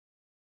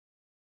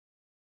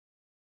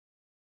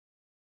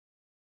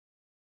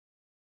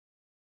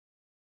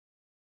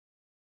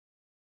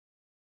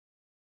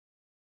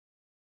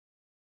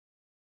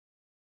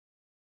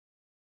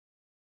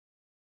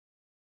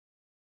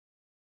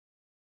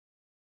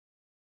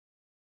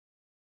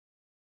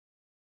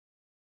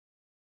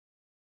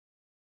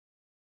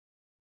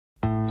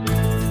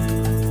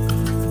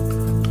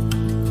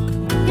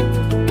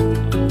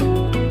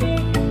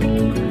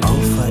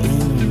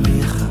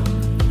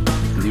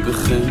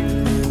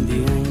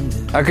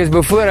Ek is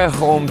bevoorreg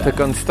om te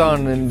kan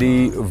staan in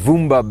die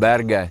Vumba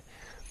berge,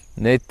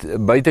 net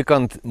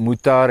buitekant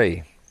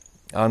Mutare,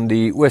 aan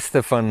die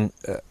ooste van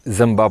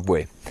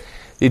Zimbabwe.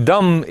 Die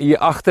dam hier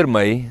agter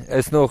my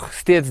is nog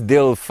steeds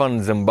deel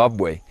van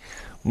Zimbabwe,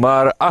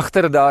 maar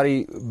agter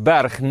daardie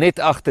berg, net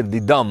agter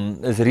die dam,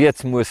 is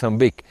reeds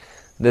Mosambiek.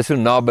 Dis so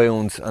naby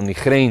ons aan die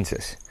grens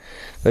is.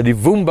 Nou die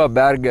Vumba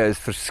berge is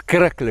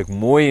verskriklik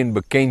mooi en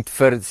bekend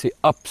vir sy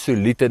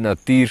absolute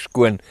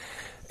natuurskoon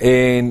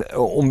en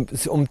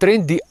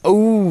omtrent die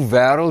ou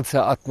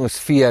wêreldse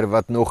atmosfeer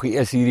wat nog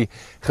is, hierdie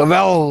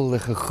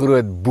geweldige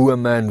groot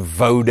bome en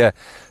woude.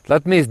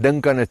 Laat mens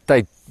dink aan 'n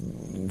tyd,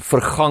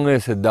 vergange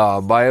se dae,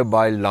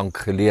 baie lank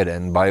gelede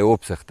in baie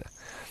opsigte.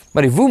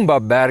 Maar die Vumba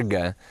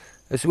berge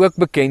is ook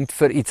bekend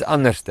vir iets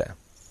anderste.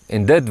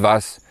 En dit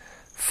was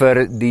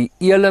vir die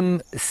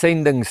Elim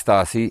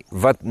sendingstasie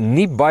wat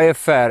nie baie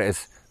ver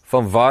is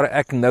van waar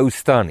ek nou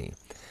staan nie.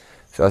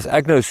 So as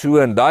ek nou so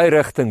in daai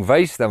rigting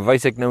wys, dan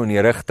wys ek nou in die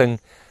rigting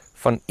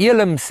van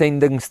Elim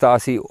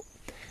sendingstasie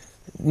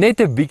net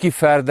 'n bietjie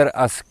verder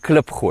as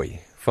Klipgooi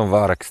van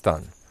waar ek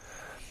staan.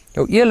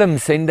 Nou Elim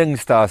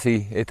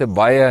sendingstasie het 'n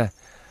baie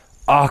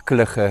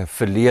aaklige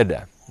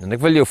verlede en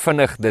ek wil jou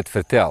vinnig dit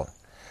vertel.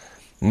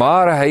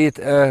 Maar hy het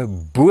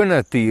 'n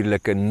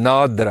bonatuurlike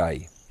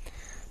nadraai.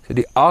 So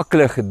die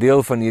aaklige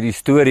deel van hierdie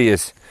storie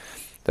is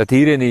dat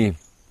hier in die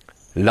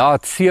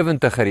laat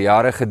 70er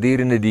jare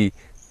gedurende die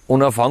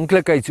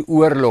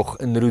onafhanklikheidsoorlog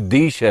in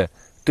Rhodesia,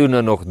 toen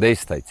en nog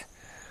destyds,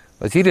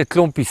 was hier 'n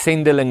klompie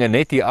sendelinge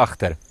net hier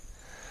agter,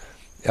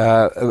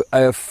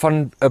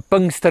 van 'n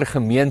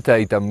Pinkstergemeente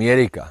uit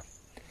Amerika.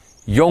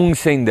 Jong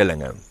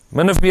sendelinge,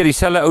 min of meer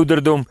dieselfde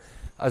ouderdom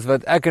as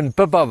wat ek en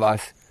Pippa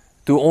was,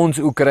 toe ons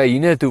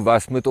Oekraïne toe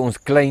was met ons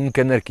klein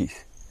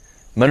kindertjies.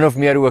 Min of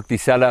meer ook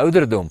dieselfde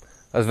ouderdom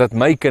as wat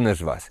my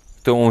kinders was,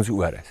 toe ons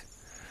oor is.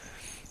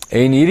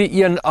 En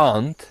hierdie een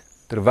aand,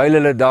 terwyl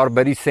hulle daar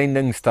by die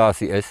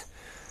sendingstasie is,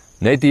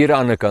 net hier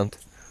aan die kant,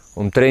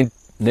 omtrent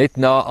net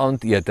na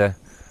aandete,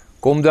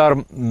 kom daar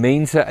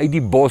mense uit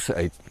die bos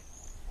uit.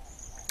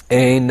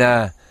 En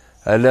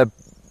hulle,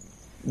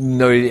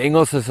 nou die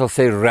Engelse sal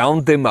sê,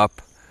 round them up,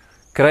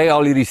 kry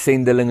al hierdie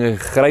sendelinge,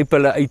 gryp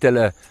hulle uit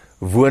hulle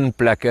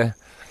woonplekke.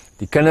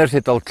 Die kinders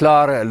het al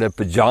klaar hulle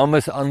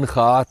pyjamas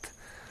aangehad,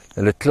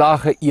 hulle klaar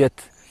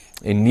geëet,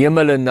 en neem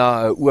hulle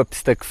na 'n oop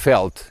stuk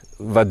veld,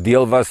 wat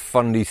deel was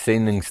van die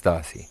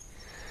sendingstasie.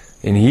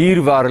 En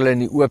hier waar hulle in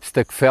die oop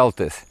stuk veld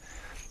is,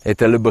 het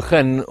hulle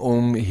begin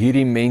om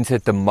hierdie mense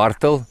te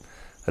martel,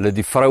 hulle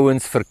die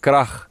vrouens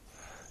verkrag,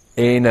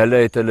 en hulle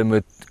het hulle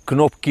met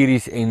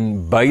knopkieries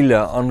en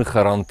byle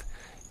aangerand,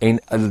 en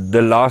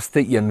die laaste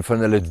een van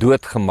hulle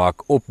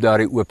doodgemaak op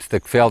daardie oop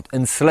stuk veld,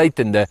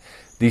 insluitende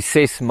die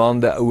 6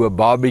 maande oue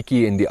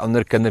babietjie en die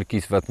ander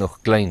kindertjies wat nog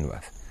klein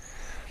was.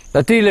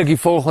 Natuurlik die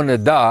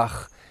volgende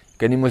dag,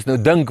 kan jy mos nou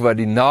dink wat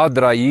die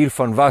nadraai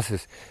hiervan was,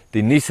 is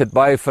die nuus het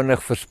baie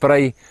vinnig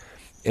versprei,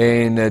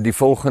 en die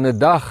volgende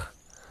dag,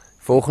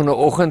 volgende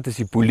oggend is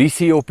die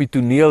polisie op die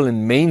toneel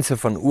en mense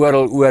van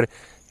oral oor,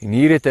 en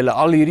hier het hulle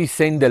al hierdie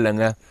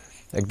sendelinge,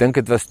 ek dink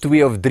het was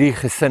 2 of 3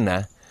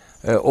 gesinne,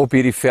 op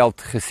hierdie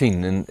veld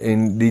gesien,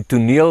 en die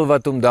toneel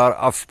wat hom daar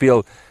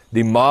afspeel,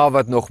 die ma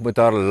wat nog met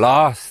haar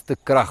laaste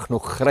krag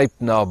nog gryp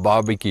na 'n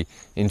babietjie,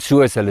 en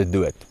so is hulle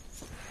dood.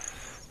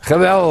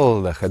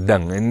 Geweldige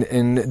ding,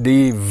 en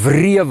die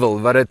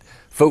wrevel wat dit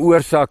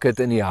veroorsaak het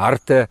in die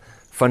harte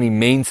van die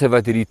mense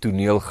wat hierdie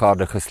toneel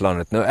gade geslaan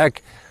het. Nou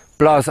ek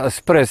plaas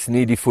as prins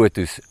nie die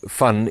foto's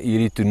van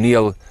hierdie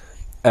toneel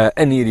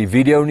in hierdie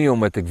video nie,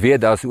 omdat ek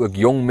weet daar's ook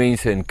jong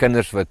mense en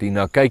kinders wat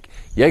hierna kyk.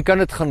 Jy kan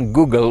dit gaan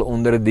Google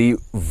onder die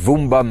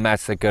Vumba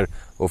Massacre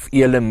of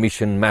Elim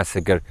Mission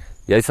Massacre.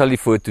 Jy sal die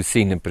foto's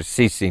sien en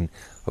presies sien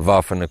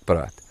waarvan ek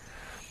praat.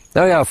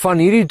 Nou ja, van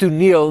hierdie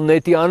toneel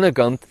net die ander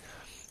kant,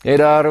 het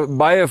daar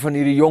baie van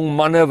hierdie jong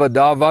manne wat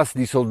daar was,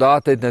 die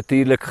soldate het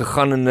natuurlik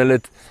gegaan en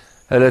hulle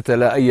het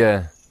hulle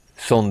eie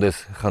sondes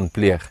gaan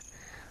pleeg,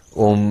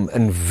 om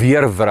in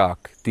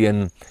weerwraak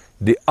teen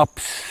die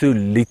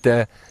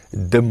absolute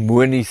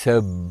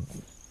demoniese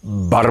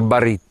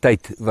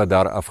barbariteit wat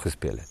daar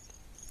afgespeel het.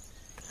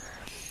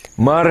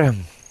 Maar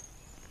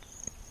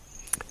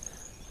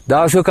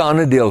daar is ook 'n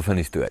ander deel van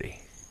die storie.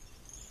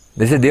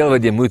 Dis 'n deel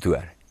wat jy moet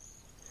hoor.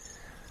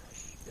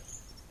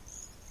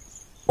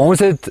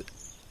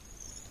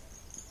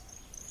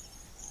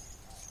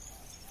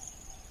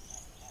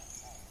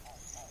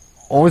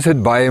 Ons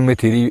het baie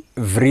met hierdie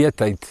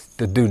wreedheid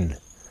te doen.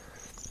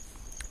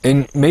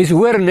 En mense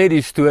hoor net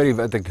die storie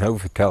wat ek nou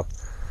vertel.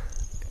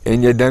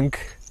 En jy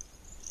dink,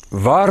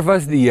 waar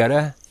was die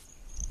Here?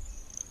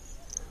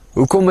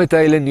 Hoekom het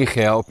hy hulle nie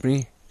gehelp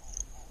nie?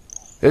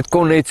 Dit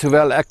kon net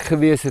sowel ek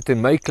gewees het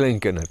en my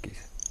kleinkindertjies.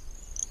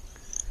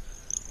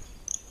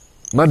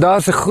 Maar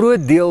daar's 'n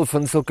groot deel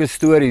van sulke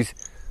stories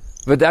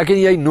wat ek en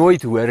jy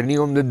nooit hoor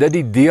nie, omdat dit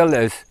die deel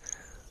is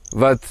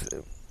wat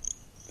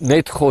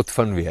net God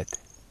van weet.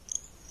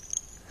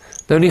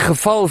 Nou in die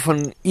geval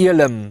van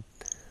Elim,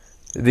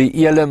 die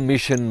Elim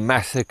Mission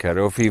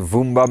Massacre of die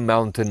Vumba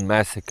Mountain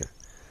Massacre,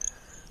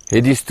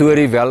 het die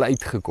storie wel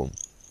uitgekom.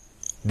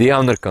 die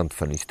ander kant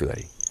van die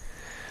storie.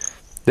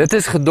 Dit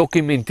is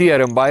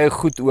gedokumenteer en baie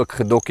goed ook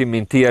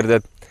gedokumenteer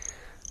dat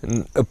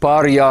 'n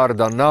paar jaar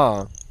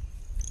daarna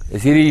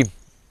is hierdie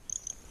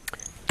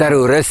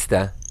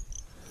terroriste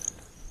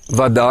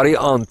wat daardie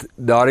aand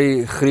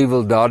daardie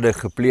gruweldade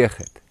gepleeg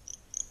het,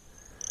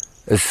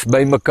 is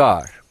by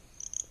mekaar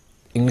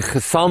en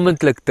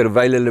gesamentlik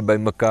terwyl hulle by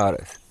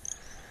mekaar is,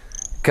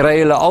 kry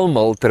hulle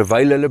almal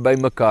terwyl hulle by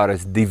mekaar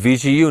is die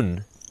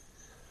visioen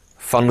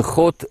van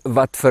God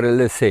wat vir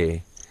hulle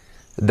sê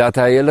dat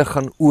hy hulle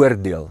gaan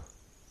oordeel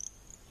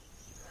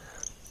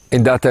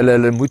en dat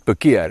hulle moet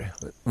bekeer,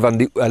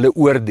 want hulle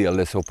oordeel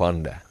is op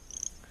hande.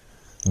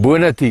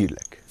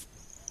 Bonatuurlik.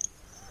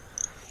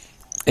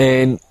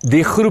 En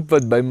die groep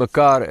wat by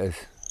mekaar is,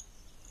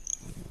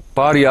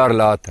 paar jaar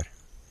later,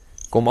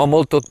 kom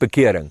almal tot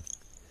bekering.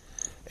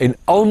 En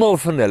almal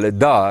van hulle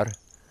daar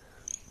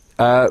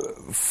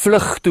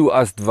vlug toe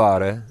as het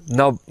ware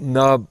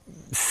na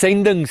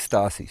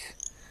sendingstasies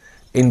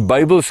en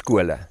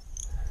bybelskole.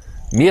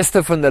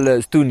 Meeste van hulle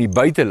is toe in die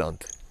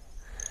buiteland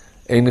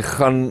en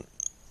gaan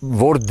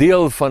word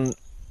deel van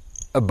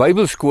 'n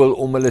bybelskool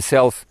om hulle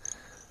self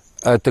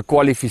te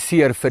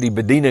kwalifiseer vir die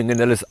bediening en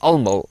hulle is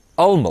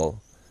almal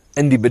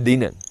in die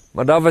bediening.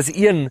 Maar daar was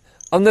een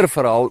ander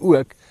verhaal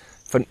ook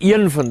van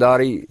een van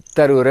daardie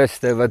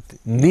terroriste wat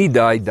nie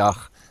daai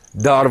dag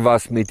daar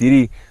was met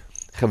hierdie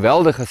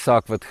geweldige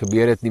saak wat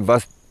gebeur het nie,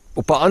 was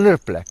op 'n ander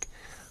plek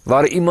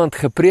waar iemand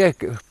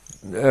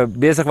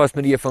besig was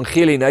met die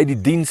evangelie en hy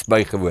die diens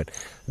bygewoon.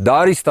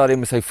 Daardie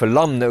stadium is hy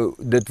verlam. Nou,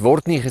 dit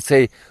word nie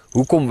gesê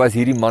hoekom was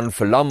hierdie man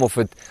verlam of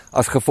het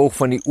as gevolg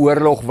van die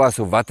oorlog was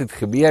of wat het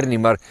gebeur nie,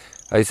 maar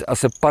hy is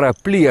as 'n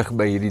parapleeg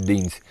by hierdie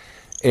diens.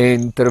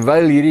 En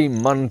terwyl hierdie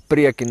man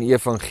preek en die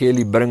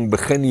evangelie bring,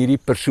 begin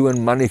hierdie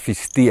persoon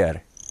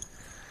manifesteer.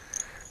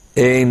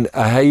 En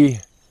hy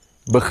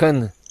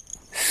begin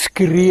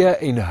skree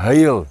en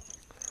huil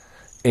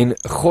en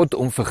God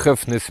om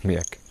vergifnis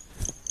smeek.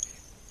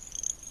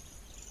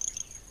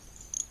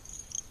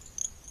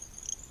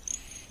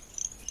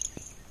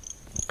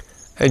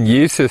 En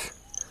Jesus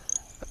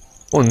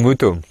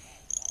ontmoet hom.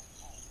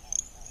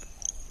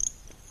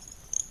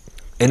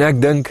 En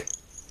ek dink,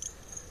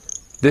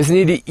 dis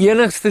nie die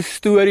enigste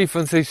storie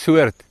van sy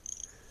soort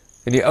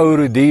in die ou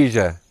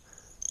Rhodesia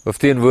of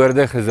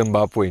teenwoordige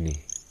Zimbabwe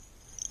nie.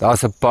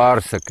 Daar's 'n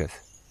paar sulkes.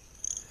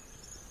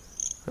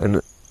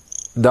 En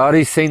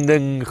daardie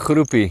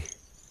sendinggroepie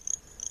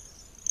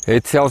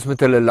het selfs met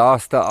hulle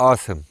laaste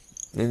asem.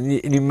 En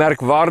die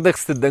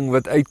merkwaardigste ding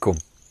wat uitkom,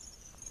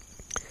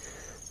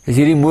 is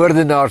hierdie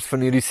moordenaars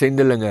van hierdie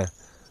sendelinge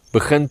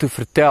begin te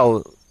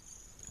vertel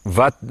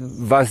wat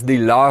was die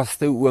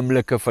laaste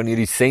oomblikke van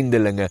hierdie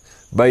sendelinge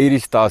by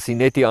hierdie stasie,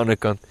 net die ander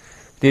kant,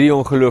 hierdie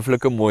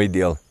ongelooflike mooi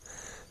deel.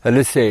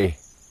 Hulle sê,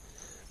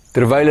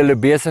 terwyl hulle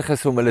besig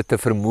is om hulle te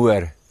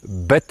vermoor,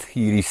 bid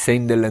hierdie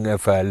sendelinge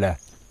vir hulle.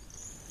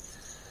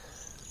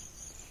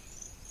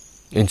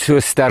 En so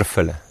sterf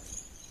hulle,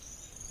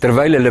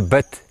 terwyl hulle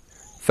bid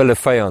vir hulle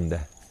vyande.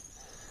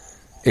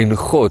 En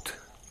God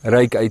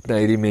reik uit na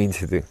hierdie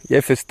mense toe.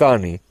 Jy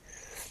verstaan nie,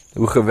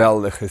 hoe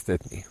geweldig is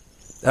dit nie.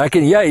 Ek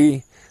en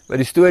jy, wat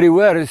die storie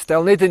hoor,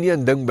 stel net in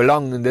een ding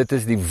belang, en dit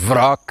is die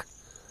wraak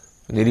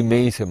van hierdie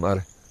mense,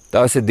 maar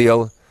daar is 'n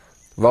deel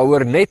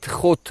waaroor net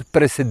God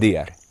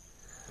presideer.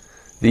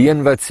 Die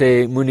een wat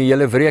sê, moenie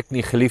julle wreek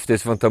nie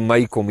geliefdes, want aan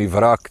my kom die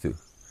wraak toe.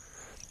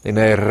 En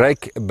hy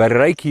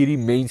bereik hierdie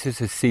mense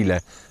se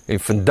siele, en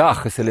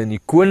vandag is hulle in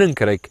die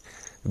koninkryk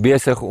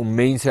besig om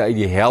mense uit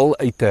die hel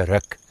uit te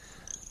ruk.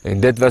 En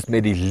dit was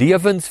met die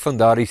lewens van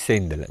daardie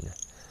sendelinge.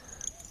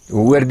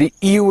 Oor die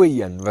eeue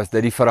heen was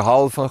dit die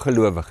verhaal van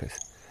gelowiges.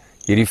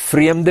 Hierdie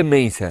vreemde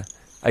mense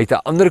uit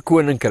 'n ander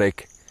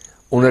koninkryk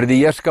onder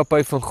die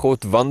heerskappy van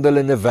God wandel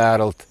in 'n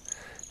wêreld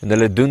en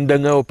hulle doen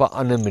dinge op 'n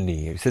ander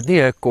manier. Is dit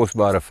nie 'n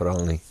kosbare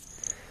verhaal nie?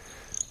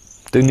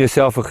 Doen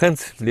jouself 'n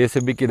guns, lees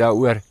 'n bietjie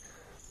daaroor.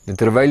 En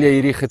terwyl jy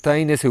hierdie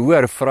getuienisse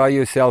hoor, vra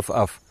jouself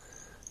af,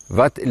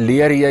 wat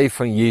leer jy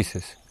van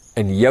Jesus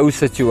in jou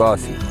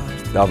situasie,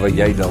 daar waar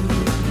jy dan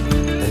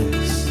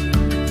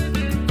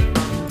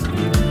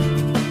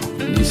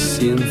Die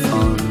seun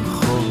van